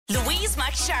Louise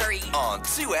McSharry on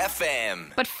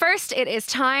 2FM. But first, it is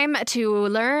time to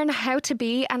learn how to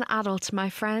be an adult, my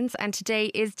friends. And today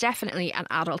is definitely an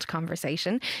adult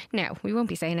conversation. Now, we won't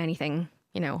be saying anything,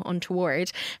 untoward.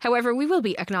 However, we will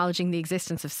be acknowledging the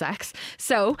existence of sex.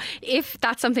 So if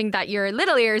that's something that your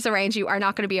little ears around you are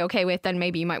not going to be okay with, then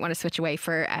maybe you might want to switch away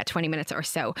for 20 minutes or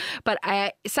so. But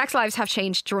sex lives have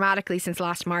changed dramatically since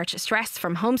last March. Stress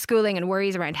from homeschooling and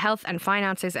worries around health and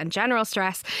finances and general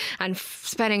stress and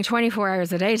spending 24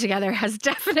 hours a day together has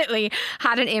definitely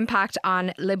had an impact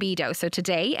on libido. So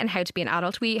today, in How to Be an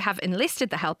Adult, we have enlisted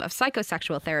the help of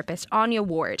psychosexual therapist Aine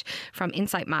Ward from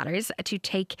Insight Matters to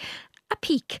take a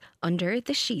peek under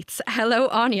the sheets. Hello,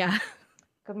 Anya.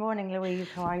 Good morning, Louise.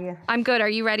 How are you? I'm good. Are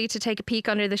you ready to take a peek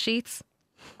under the sheets?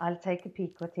 I'll take a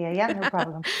peek with you. Yeah, no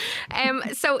problem.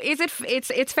 So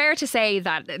it's fair to say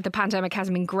that the pandemic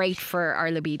hasn't been great for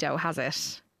our libido, has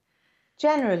it?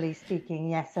 Generally speaking,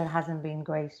 yes, it hasn't been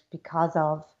great because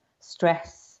of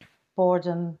stress,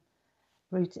 boredom,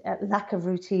 lack of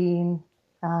routine,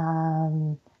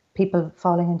 people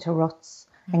falling into ruts,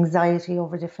 anxiety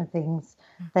over different things.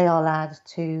 They all add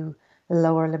to the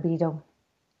lower libido.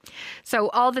 So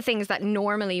all the things that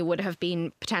normally would have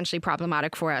been potentially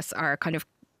problematic for us are kind of,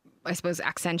 I suppose,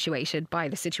 accentuated by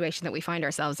the situation that we find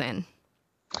ourselves in.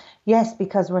 Yes,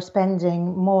 because we're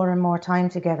spending more and more time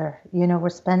together. We're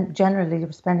spending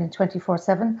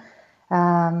 24/7.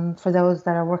 For those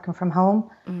that are working from home,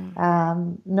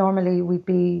 normally we'd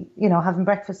be, having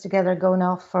breakfast together, going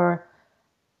off for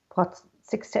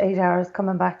 6 to 8 hours,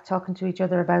 coming back, talking to each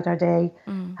other about our day,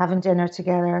 having dinner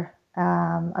together,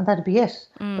 and that'd be it.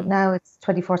 But now it's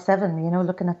 24/7,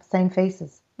 looking at the same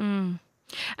faces. And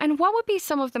what would be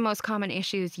some of the most common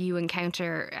issues you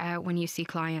encounter when you see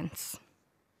clients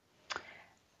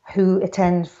who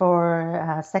attend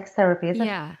for sex therapy? Is it?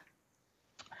 Yeah.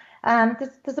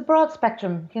 There's a broad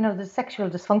spectrum. There's sexual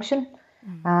dysfunction.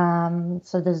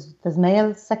 So there's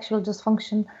male sexual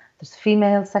dysfunction. There's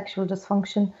female sexual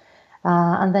dysfunction.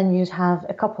 And then you'd have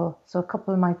a couple. So a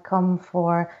couple might come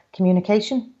for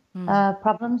communication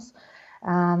problems.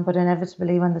 But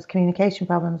inevitably, when there's communication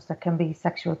problems, there can be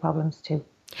sexual problems too.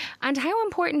 And how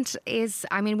important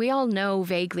we all know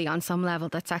vaguely on some level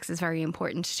that sex is very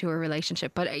important to a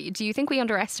relationship. But do you think we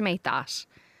underestimate that?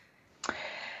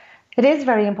 It is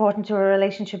very important to a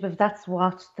relationship if that's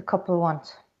what the couple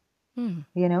want.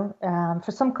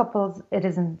 For some couples, it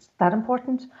isn't that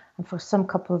important. And for some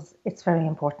couples, it's very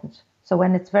important. So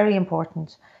when it's very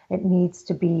important, it needs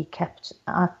to be kept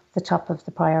at the top of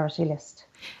the priority list.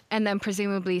 And then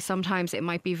presumably sometimes it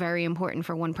might be very important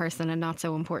for one person and not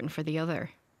so important for the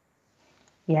other.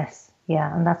 Yes,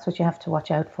 yeah. And that's what you have to watch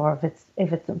out for.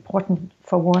 If it's important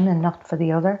for one and not for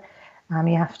the other,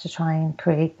 you have to try and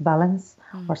create balance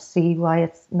or see why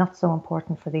it's not so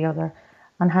important for the other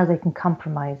and how they can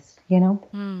compromise,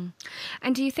 And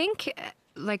do you think,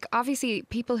 obviously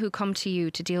people who come to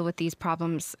you to deal with these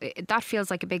problems, that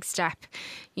feels like a big step,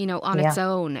 on its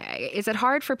own. Is it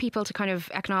hard for people to kind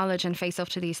of acknowledge and face up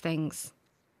to these things?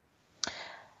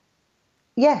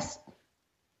 Yes.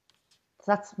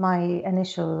 That's my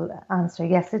initial answer.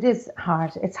 Yes, it is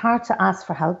hard. It's hard to ask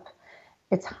for help.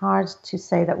 It's hard to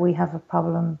say that we have a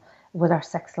problem with our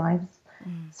sex lives.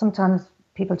 Sometimes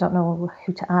people don't know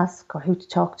who to ask or who to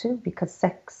talk to because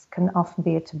sex can often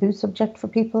be a taboo subject for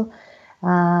people.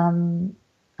 And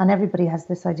everybody has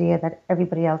this idea that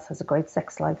everybody else has a great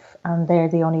sex life and they're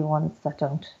the only ones that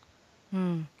don't.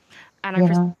 And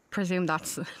I presume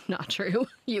that's not true.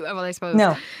 I suppose.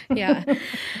 No. Yeah.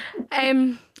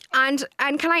 And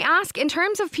can I ask, in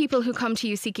terms of people who come to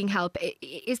you seeking help,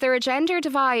 is there a gender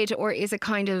divide or is it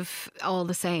kind of all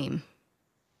the same?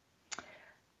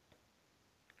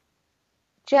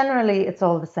 Generally, it's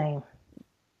all the same.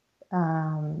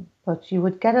 But you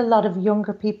would get a lot of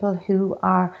younger people who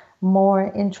are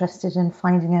more interested in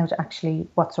finding out actually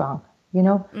what's wrong,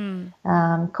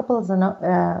 Couples,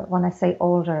 when I say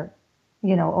older,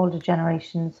 older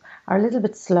generations are a little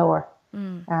bit slower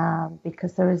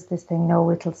because there is this thing,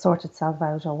 no, it'll sort itself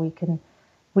out, or we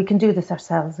can do this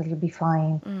ourselves, it'll be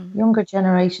fine. Younger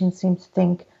generations seem to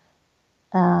think,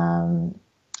 and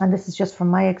this is just from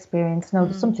my experience, no,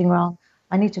 there's something wrong.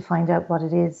 I need to find out what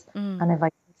it is. And if I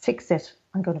fix it,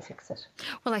 I'm going to fix it.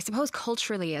 Well, I suppose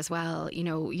culturally as well,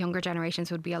 younger generations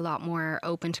would be a lot more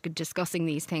open to discussing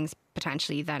these things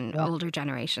potentially than older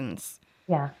generations.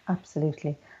 Yeah,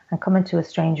 absolutely. And coming to a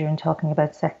stranger and talking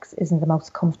about sex isn't the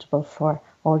most comfortable for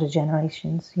older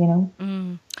generations,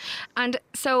 And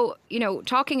so,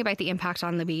 talking about the impact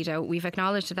on libido, we've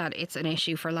acknowledged that it's an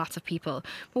issue for lots of people.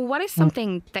 But what is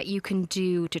something that you can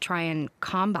do to try and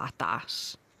combat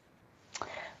that?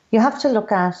 You have to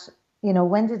look at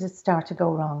when did it start to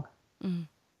go wrong?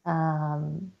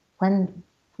 When,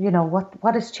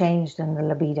 what has changed in the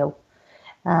libido?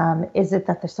 Is it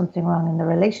that there's something wrong in the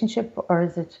relationship, or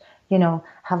is it,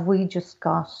 have we just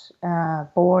got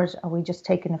bored? Are we just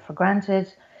taking it for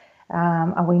granted?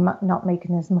 Are we not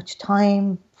making as much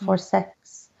time for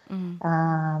sex? And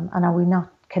are we not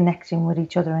connecting with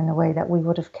each other in a way that we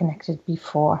would have connected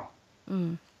before?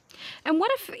 And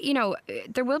what if,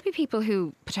 there will be people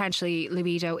who potentially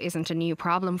libido isn't a new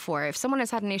problem for. If someone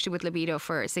has had an issue with libido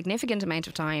for a significant amount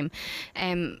of time,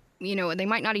 they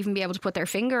might not even be able to put their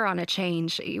finger on a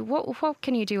change. What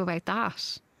can you do about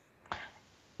that?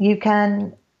 You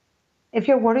can, if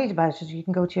you're worried about it, you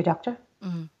can go to your doctor.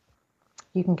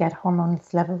 You can get hormone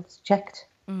levels checked,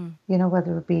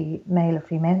 whether it be male or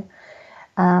female.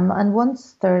 And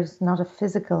once there's not a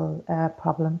physical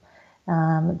problem,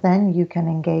 then you can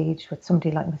engage with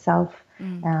somebody like myself,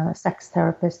 a sex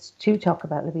therapist, to talk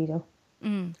about libido.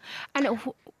 And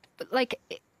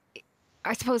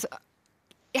I suppose,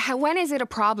 when is it a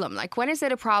problem? Like, when is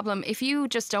it a problem if you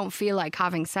just don't feel like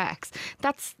having sex?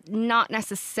 That's not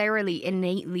necessarily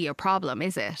innately a problem,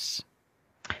 is it?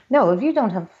 No, if you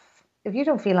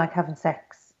don't feel like having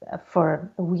sex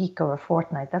for a week or a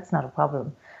fortnight, that's not a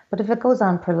problem. But if it goes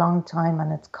on for a long time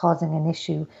and it's causing an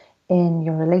issue in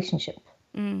your relationship,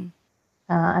 and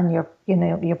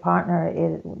your partner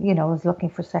is looking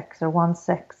for sex or wants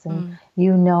sex, and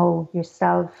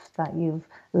yourself that you've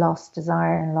lost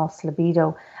desire and lost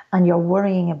libido, and you're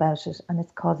worrying about it, and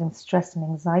it's causing stress and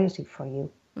anxiety for you,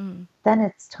 then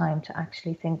it's time to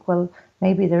actually think, well,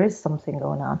 maybe there is something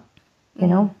going on,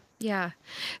 Yeah.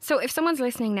 So if someone's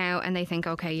listening now and they think,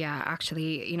 okay, yeah,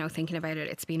 actually, thinking about it,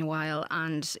 it's been a while,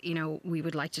 and, we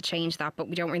would like to change that, but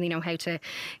we don't really know how to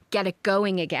get it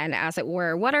going again, as it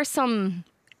were. What are some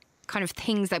kind of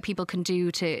things that people can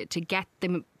do to get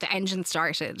the engine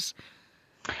started?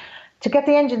 To get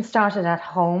the engine started at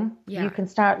home, you can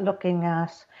start looking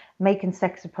at making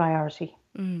sex a priority.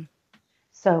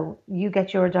 So you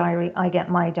get your diary, I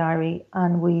get my diary,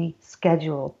 and we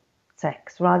schedule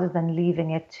sex rather than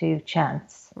leaving it to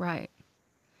chance. Right.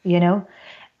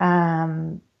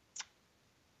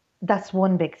 That's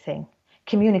one big thing.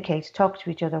 Communicate, talk to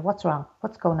each other. What's wrong?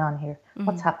 What's going on here?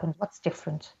 What's happened? What's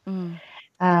different?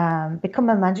 Become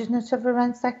imaginative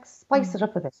around sex. Spice it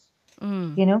up a bit.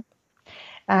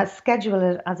 Schedule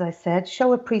it, as I said.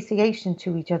 Show appreciation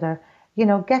to each other.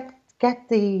 Get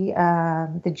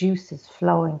the juices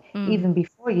flowing even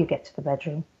before you get to the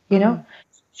bedroom.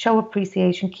 Show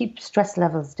appreciation, keep stress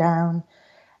levels down,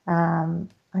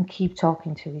 and keep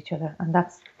talking to each other. And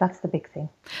that's the big thing.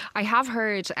 I have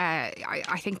heard,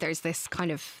 I think there's this kind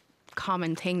of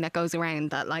common thing that goes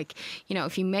around that, like,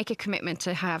 if you make a commitment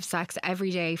to have sex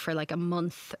every day for like a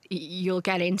month, you'll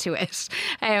get into it.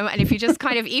 And if you just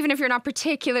kind of, even if you're not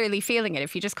particularly feeling it,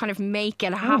 if you just kind of make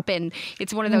it happen,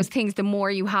 it's one of those things, the more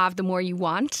you have, the more you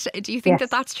want. Do you think that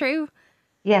that's true?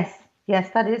 Yes,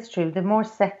 that is true. The more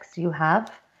sex you have,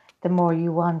 the more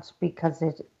you want, because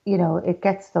it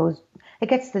gets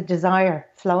the desire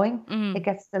flowing.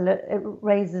 It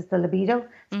raises the libido.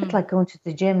 It's a bit like going to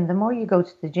the gym. The more you go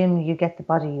to the gym, you get the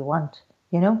body you want,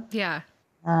 Yeah.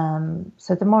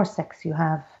 So the more sex you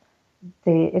have,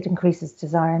 it increases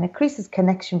desire and increases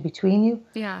connection between you.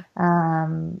 Yeah.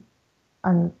 And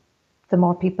the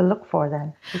more people look for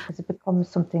then, because it becomes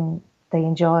something they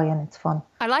enjoy and it's fun.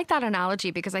 I like that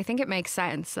analogy because I think it makes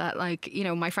sense that, like,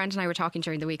 my friend and I were talking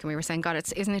during the week and we were saying, God,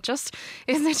 isn't it just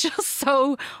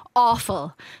so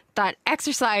awful that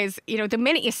exercise, the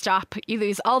minute you stop, you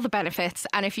lose all the benefits.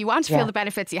 And if you want to feel the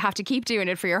benefits, you have to keep doing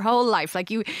it for your whole life. Like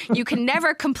you can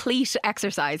never complete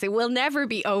exercise. It will never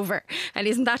be over. And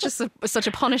isn't that just such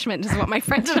a punishment, is what my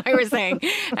friend and I were saying.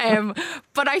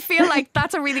 But I feel like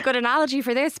that's a really good analogy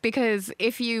for this, because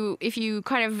if you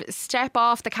kind of step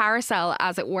off the carousel,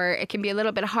 as it were, it can be a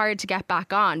little bit hard to get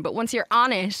back on. But once you're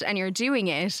on it and you're doing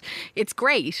it, it's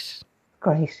great.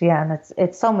 Great, yeah. And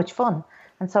it's so much fun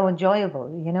and so enjoyable,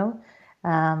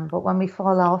 but when we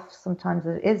fall off, sometimes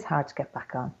it is hard to get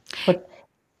back on. But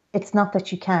it's not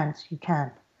that you can't, you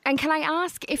can. And can I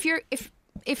ask, if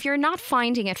you're not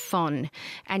finding it fun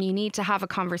and you need to have a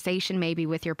conversation maybe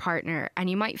with your partner, and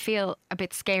you might feel a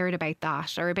bit scared about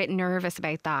that or a bit nervous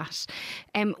about that,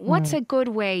 what's a good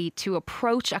way to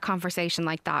approach a conversation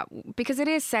like that? Because it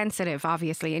is sensitive,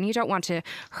 obviously, and you don't want to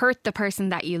hurt the person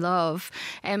that you love.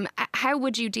 How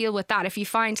would you deal with that if you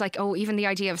find like, oh, even the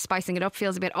idea of spicing it up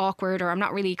feels a bit awkward, or I'm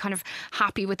not really kind of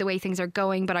happy with the way things are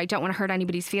going, but I don't want to hurt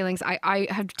anybody's feelings? I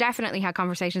have definitely had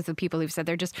conversations with people who've said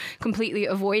they're just completely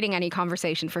avoiding any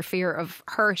conversation for fear of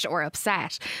hurt or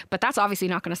upset, but that's obviously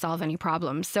not going to solve any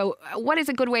problems. So what is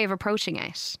a good way of approaching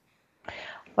it?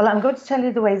 Well, I'm going to tell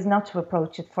you the ways not to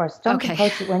approach it first. Don't Okay.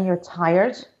 approach it when you're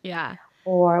tired Yeah.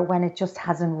 or when it just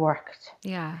hasn't worked.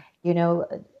 Yeah. You know,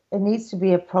 it needs to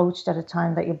be approached at a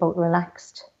time that you're both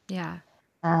relaxed, Yeah.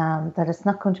 that it's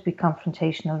not going to be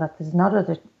confrontational, that there's not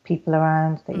other people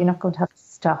around, that you're not going to have to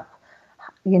stop,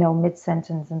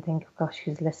 mid-sentence and think, oh, gosh,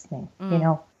 who's listening,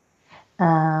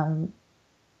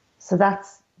 So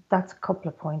that's a couple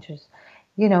of pointers.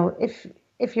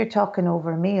 If you're talking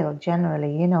over a meal,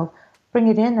 generally, bring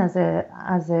it in as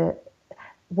a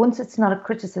once it's not a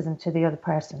criticism to the other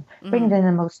person, bring it in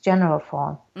a most general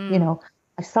form.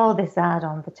 I saw this ad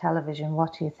on the television.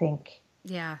 What do you think?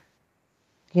 Yeah.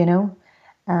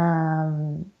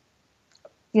 Um,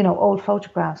 old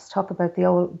photographs. Talk about the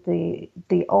old,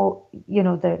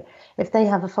 if they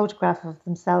have a photograph of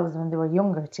themselves when they were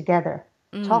younger together.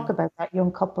 Talk about that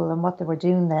young couple and what they were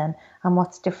doing then and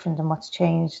what's different and what's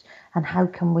changed and how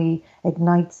can we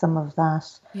ignite some of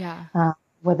that. Yeah.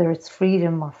 Whether it's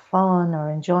freedom or fun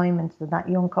or enjoyment that that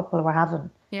young couple were having.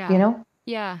 Yeah.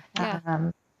 Yeah.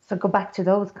 So go back to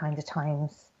those kind of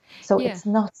times. So Yeah. it's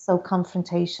not so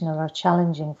confrontational or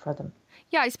challenging for them.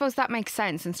 Yeah, I suppose that makes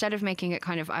sense. Instead of making it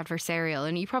kind of adversarial,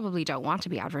 and you probably don't want to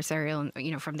be adversarial,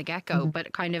 from the get-go,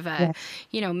 but kind of,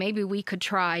 maybe we could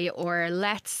try, or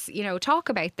let's, talk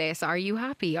about this. Are you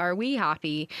happy? Are we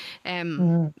happy?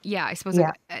 Yeah, I suppose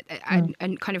a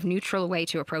kind of neutral way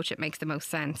to approach it makes the most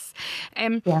sense.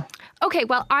 Okay,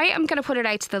 well, I am going to put it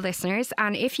out to the listeners,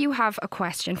 and if you have a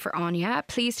question for Aine,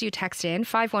 please do text in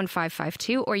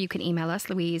 51552, or you can email us,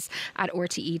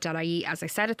 louise@rte.ie, as I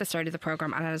said at the start of the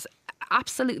programme, and as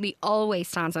absolutely always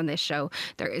stands on this show.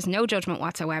 There is no judgment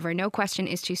whatsoever. No question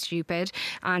is too stupid.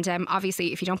 And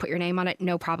obviously, if you don't put your name on it,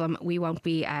 no problem. We won't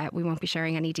be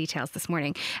sharing any details this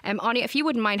morning. Aine, if you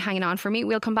wouldn't mind hanging on for me,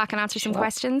 we'll come back and answer some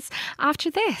questions after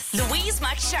this. Louise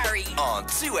McSharry on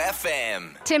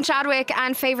 2FM. Tim Chadwick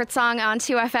and favourite song on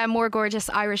 2FM, more gorgeous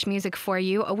Irish music for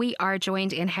you. We are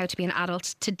joined in How to Be an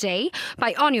Adult today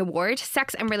by Aine Ward,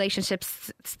 Sex and Relationship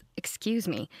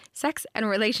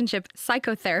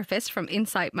Psychotherapist from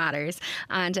Insight Matters,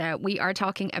 and we are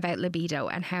talking about libido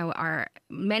and how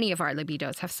many of our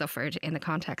libidos have suffered in the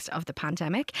context of the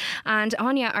pandemic. And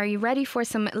Aine, are you ready for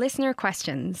some listener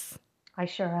questions? I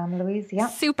sure am, Louise. Yeah.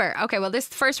 Super. Okay, well, this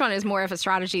first one is more of a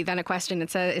strategy than a question.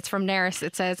 It's from Neris.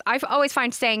 It says, I've always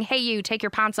found saying, hey, you, take your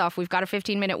pants off. We've got a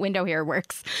 15-minute window here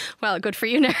works. Well, good for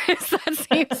you, Neris. That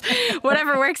seems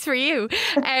whatever works for you.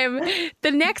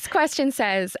 The next question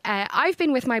says, I've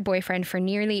been with my boyfriend for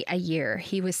nearly a year.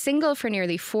 He was single for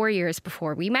nearly 4 years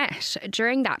before we met.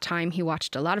 During that time, he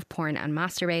watched a lot of porn and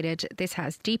masturbated. This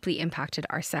has deeply impacted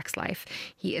our sex life.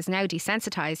 He is now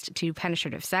desensitized to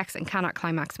penetrative sex and cannot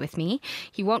climax with me.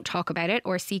 He won't talk about it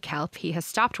or seek help. He has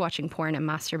stopped watching porn and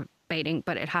masturbating,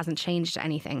 but it hasn't changed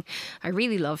anything. I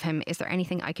really love him. Is there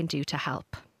anything I can do to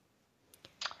help?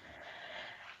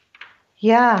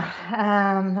 Yeah,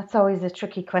 that's always a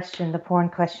tricky question, the porn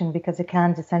question, because it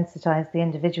can desensitize the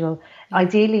individual.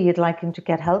 Ideally, you'd like him to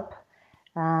get help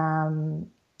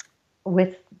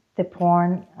with the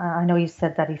porn. I know you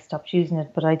said that he stopped using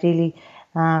it, but ideally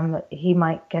he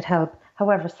might get help.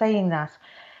 However, saying that,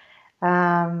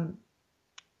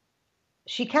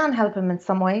 she can help him in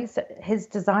some ways. His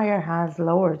desire has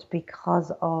lowered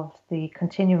because of the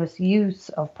continuous use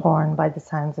of porn by the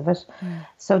sounds of it.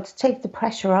 So to take the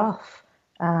pressure off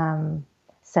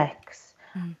sex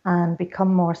and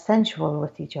become more sensual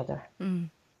with each other.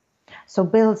 So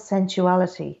build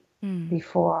sensuality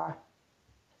before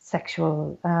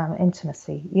sexual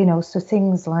intimacy, so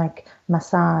things like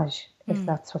massage, if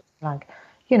that's what you like.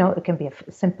 It can be a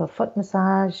simple foot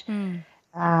massage,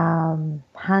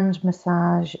 hand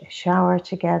massage, shower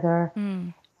together,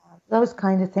 those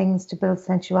kind of things to build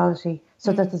sensuality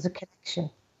so that there's a connection.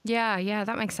 Yeah,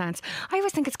 that makes sense. I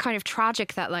always think it's kind of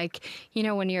tragic that,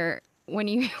 when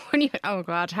you oh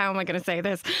God, how am I going to say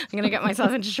this? I'm going to get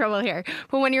myself into trouble here.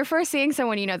 But when you're first seeing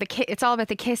someone, it's all about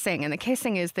the kissing, and the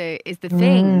kissing is the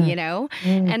thing,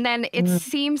 and then it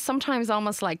seems sometimes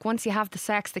almost like once you have the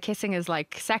sex, the kissing is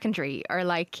like secondary, or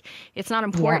like it's not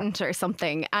important or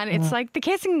something. And it's like the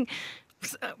kissing,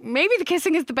 maybe the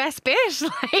kissing is the best bit. It's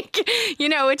and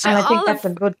I think that's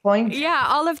a good point. Yeah,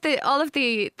 all of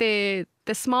the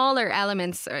smaller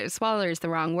elements, or smaller is the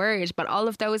wrong word, but all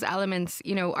of those elements,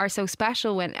 are so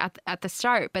special when at the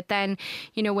start. But then,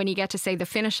 when you get to say the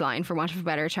finish line, for want of a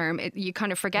better term, you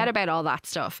kind of forget about all that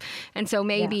stuff. And so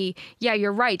maybe,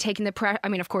 you're right, taking the pressure. I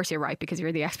mean, of course you're right because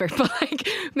you're the expert, but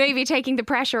maybe taking the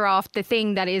pressure off the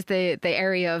thing that is the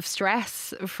area of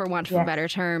stress, for want of a better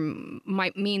term,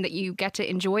 might mean that you get to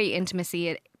enjoy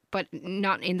intimacy, but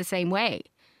not in the same way.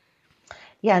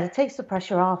 Yeah, it takes the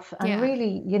pressure off and Yeah.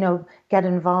 really, get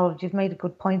involved. You've made a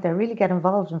good point there. Really get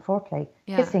involved in foreplay,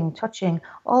 Yeah. kissing, touching,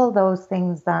 all those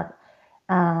things that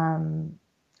um,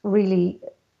 really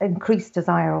increase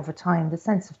desire over time, the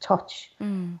sense of touch.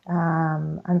 And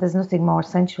there's nothing more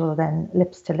sensual than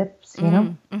lips to lips,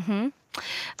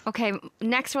 Okay,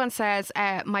 next one says,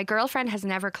 my girlfriend has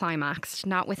never climaxed,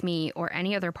 not with me or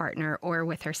any other partner or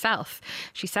with herself.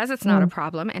 She says it's not a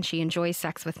problem and she enjoys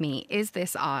sex with me. Is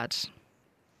this odd?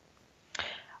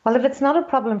 Well, if it's not a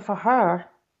problem for her,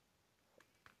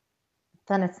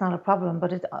 then it's not a problem.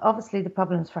 But obviously the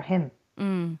problem's for him,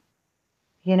 and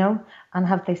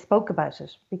have they spoke about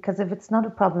it? Because if it's not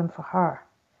a problem for her,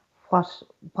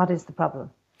 what is the problem?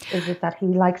 Is it that he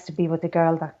likes to be with a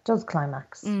girl that does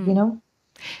climax,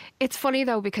 It's funny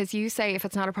though, because you say if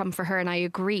it's not a problem for her, and I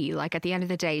agree, like at the end of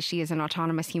the day, she is an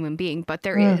autonomous human being, but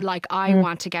there is, like, I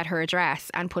want to get her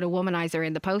address and put a womanizer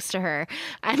in the post to her.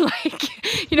 And like,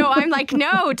 I'm like,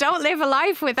 no, don't live a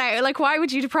life without, like, why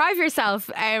would you deprive yourself?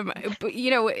 But,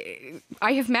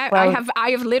 I have met, I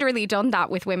have literally done that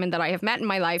with women that I have met in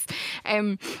my life.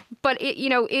 But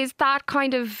is that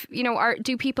kind of,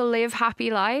 do people live happy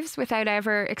lives without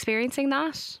ever experiencing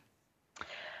that?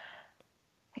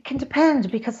 It can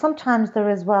depend, because sometimes there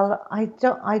is, I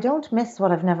don't miss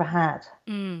what I've never had,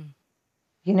 and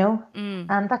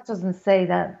that doesn't say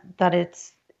that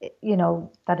it's,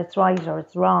 that it's right or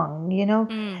it's wrong,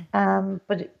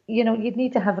 but we'd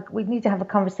need to have a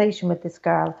conversation with this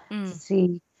girl to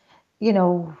see,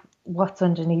 what's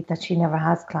underneath that she never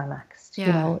has climaxed.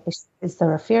 Yeah. Is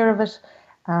there a fear of it?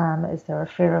 Is there a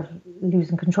fear of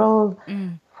losing control?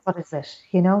 What is it?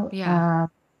 Yeah.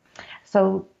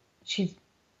 So she's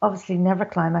obviously never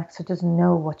climaxed, so doesn't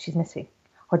know what she's missing,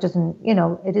 or doesn't,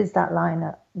 it is that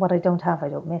line, what I don't have, I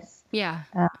don't miss. Yeah.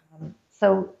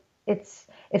 So it's,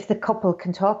 if the couple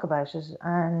can talk about it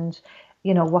and,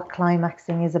 what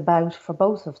climaxing is about for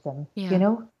both of them,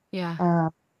 Yeah.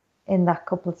 In that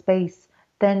couple space,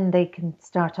 then they can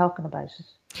start talking about it.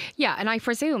 Yeah, and I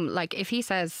presume, like, if he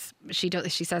says she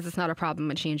says it's not a problem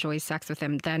and she enjoys sex with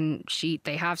him, then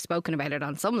they have spoken about it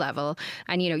on some level,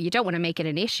 and you don't want to make it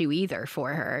an issue either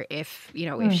for her if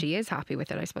if she is happy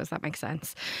with it. I suppose that makes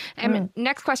sense.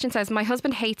 Next question says, my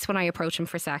husband hates when I approach him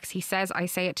for sex. He says I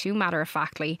say it too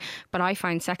matter-of-factly, but I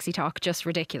find sexy talk just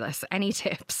ridiculous. Any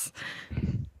tips?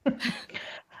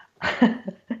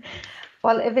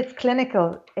 Well, if it's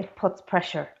clinical, it puts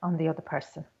pressure on the other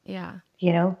person. Yeah.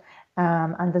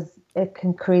 And it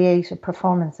can create a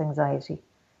performance anxiety.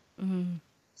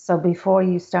 So before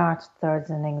you start,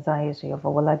 there's an anxiety of,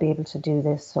 will I be able to do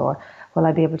this, or will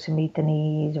I be able to meet the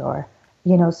need, or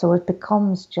so it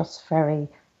becomes just very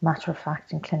matter of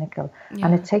fact and clinical,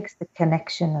 and it takes the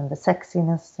connection and the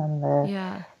sexiness and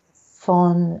the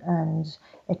fun, and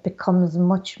it becomes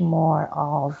much more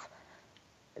of,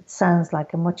 it sounds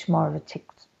like much more of a tick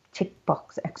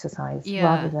box exercise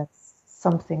rather than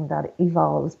something that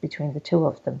evolves between the two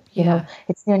of them. You know,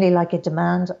 it's nearly like a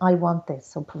demand. I want this,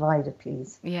 so provide it,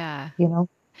 please. Yeah.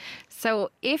 So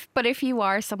if you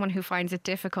are someone who finds it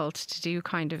difficult to do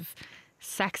kind of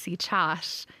sexy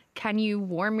chat, can you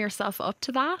warm yourself up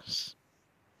to that?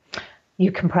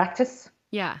 You can practice.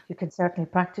 Yeah. You can certainly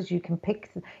practice. You can pick,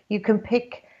 it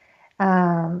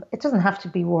doesn't have to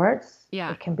be words. Yeah.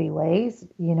 It can be ways,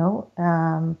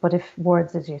 but if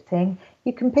words is your thing,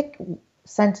 you can pick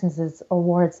sentences or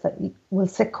words that will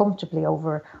sit comfortably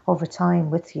over time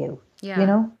with you.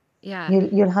 Yeah.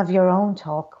 You'll have your own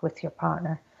talk with your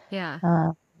partner. Yeah.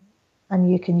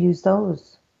 And you can use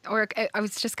those. Or I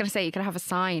was just going to say, you could have a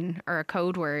sign or a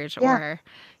code word or,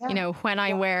 when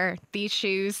I wear these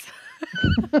shoes,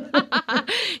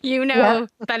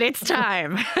 that it's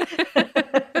time.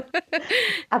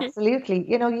 Absolutely.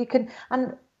 You can,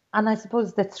 and I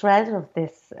suppose the thread of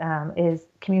this is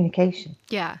communication.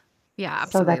 Yeah. Yeah,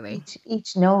 absolutely. So that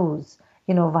each knows,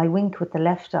 if I wink with the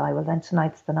left eye, well, then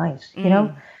tonight's the night,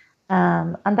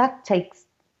 and that takes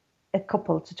a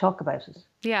couple to talk about it.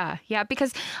 Yeah,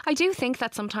 because I do think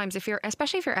that sometimes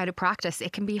especially if you're out of practice,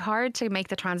 it can be hard to make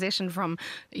the transition from,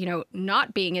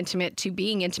 not being intimate to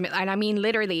being intimate. And I mean,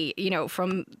 literally,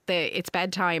 from it's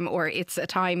bedtime or it's a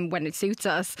time when it suits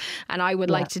us and I would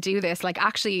like to do this, like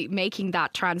actually making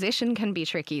that transition can be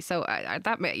tricky. So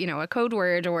that, a code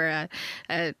word or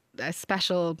a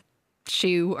special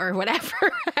shoe or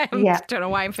whatever. Don't know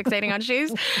why I'm fixating on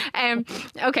shoes.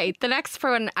 Okay, the next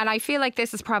one, and I feel like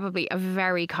this is probably a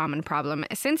very common problem.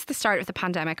 Since the start of the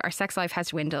pandemic, our sex life has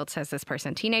dwindled, says this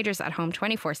person. Teenagers at home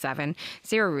 24/7,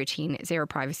 zero routine, zero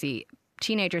privacy.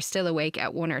 teenagers still awake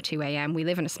at 1 or 2 a.m. We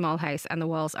live in a small house and the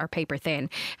walls are paper thin.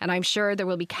 And I'm sure there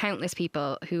will be countless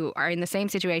people who are in the same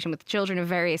situation with children of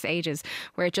various ages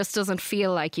where it just doesn't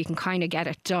feel like you can kind of get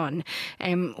it done.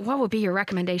 What would be your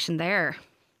recommendation there?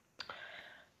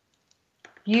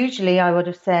 Usually I would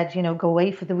have said, go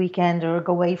away for the weekend or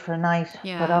go away for a night.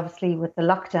 Yeah. But obviously with the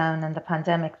lockdown and the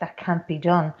pandemic, that can't be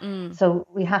done. So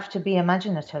we have to be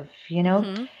imaginative,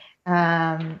 you'll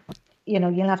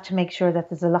have to make sure that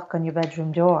there's a lock on your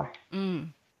bedroom door.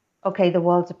 Okay, the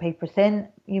walls are paper thin.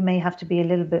 You may have to be a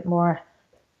little bit more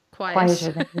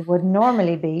quieter than you would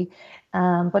normally be.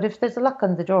 But if there's a lock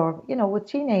on the door, with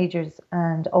teenagers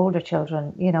and older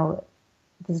children,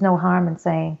 there's no harm in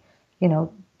saying,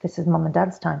 this is mum and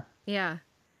dad's time. Yeah.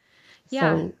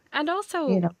 So, and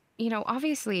also,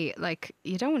 obviously, like,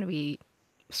 you don't want to be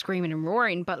screaming and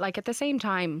roaring, but like at the same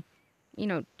time,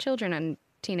 children and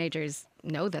teenagers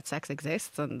know that sex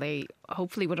exists and they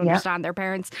hopefully would understand their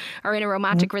parents are in a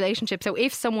romantic relationship. So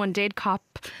if someone did cop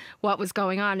what was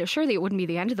going on, surely it wouldn't be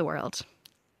the end of the world.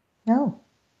 No.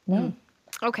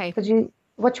 Okay. Because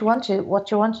what you want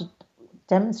to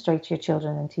demonstrate to your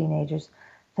children and teenagers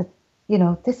that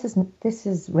this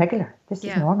is regular, this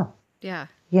is normal. Yeah.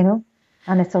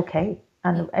 And it's okay,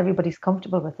 and everybody's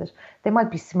comfortable with it. There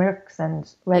might be smirks and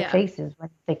red faces when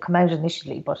they come out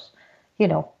initially, but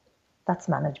that's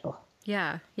manageable.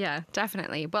 Yeah,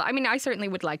 definitely. Well, I mean, I certainly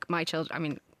would like my children. I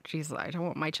mean, geez, I don't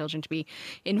want my children to be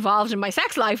involved in my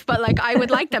sex life, but like I would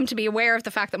like them to be aware of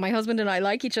the fact that my husband and I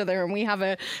like each other and we have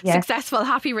a successful,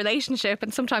 happy relationship.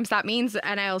 And sometimes that means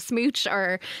an owl smooch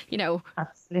or,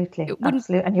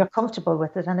 Absolutely. And you're comfortable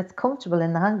with it and it's comfortable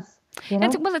in the house.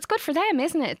 Well, it's good for them,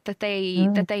 isn't it? That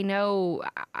they know.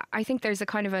 I think there's a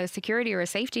kind of a security or a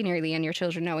safety nearly in your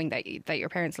children knowing that your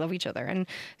parents love each other, and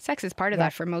sex is part of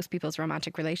that for most people's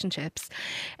romantic relationships.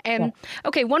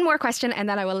 Okay, one more question, and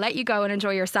then I will let you go and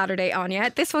enjoy your Saturday, Anya.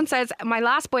 This one says, my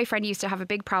last boyfriend used to have a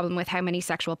big problem with how many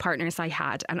sexual partners I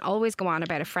had, and always go on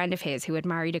about a friend of his who had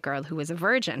married a girl who was a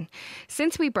virgin.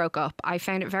 Since we broke up, I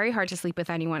found it very hard to sleep with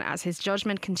anyone as his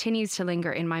judgment continues to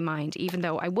linger in my mind, even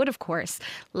though I would, of course,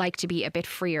 like to be a bit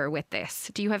freer with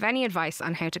this. Do you have any advice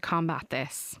on how to combat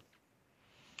this?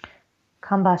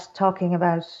 Combat talking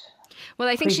about? Well,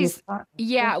 I think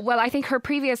I think her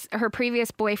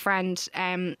previous boyfriend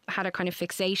had a kind of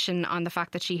fixation on the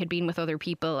fact that she had been with other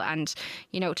people and,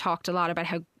 talked a lot about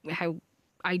how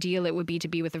ideal it would be to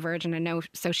be with a virgin, and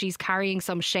so she's carrying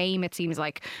some shame, it seems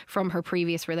like, from her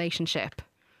previous relationship.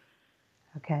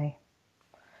 Okay.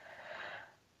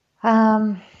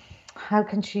 How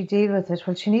can she deal with it?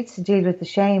 Well, she needs to deal with the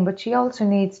shame, but she also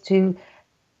needs to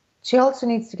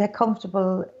get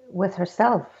comfortable with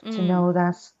herself to know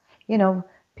that,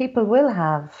 people will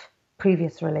have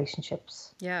previous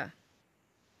relationships. Yeah.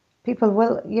 People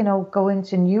will, go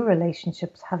into new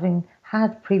relationships having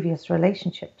had previous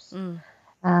relationships.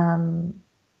 And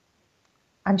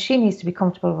she needs to be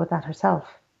comfortable with that herself.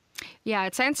 Yeah,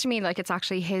 it sounds to me like it's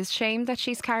actually his shame that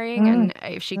she's carrying. And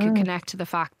if she could connect to the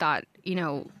fact that,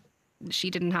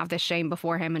 she didn't have this shame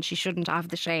before him and she shouldn't have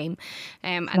the shame,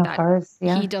 and that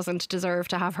he doesn't deserve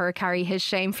to have her carry his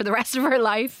shame for the rest of her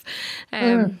life.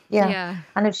 And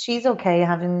if she's okay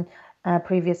having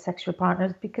previous sexual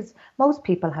partners, because most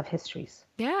people have histories.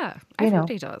 Yeah,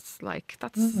 everybody does. Like,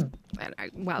 that's,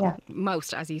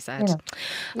 most, as you said.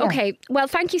 Okay, well,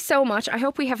 thank you so much. I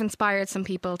hope we have inspired some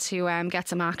people to get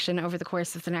some action over the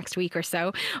course of the next week or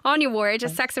so. Aine Ward, a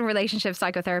sex and relationship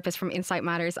psychotherapist from Insight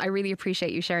Matters. I really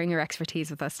appreciate you sharing your expertise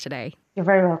with us today. You're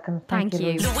very welcome. Thank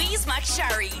you. Louise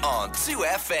McSharry on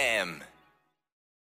 2FM.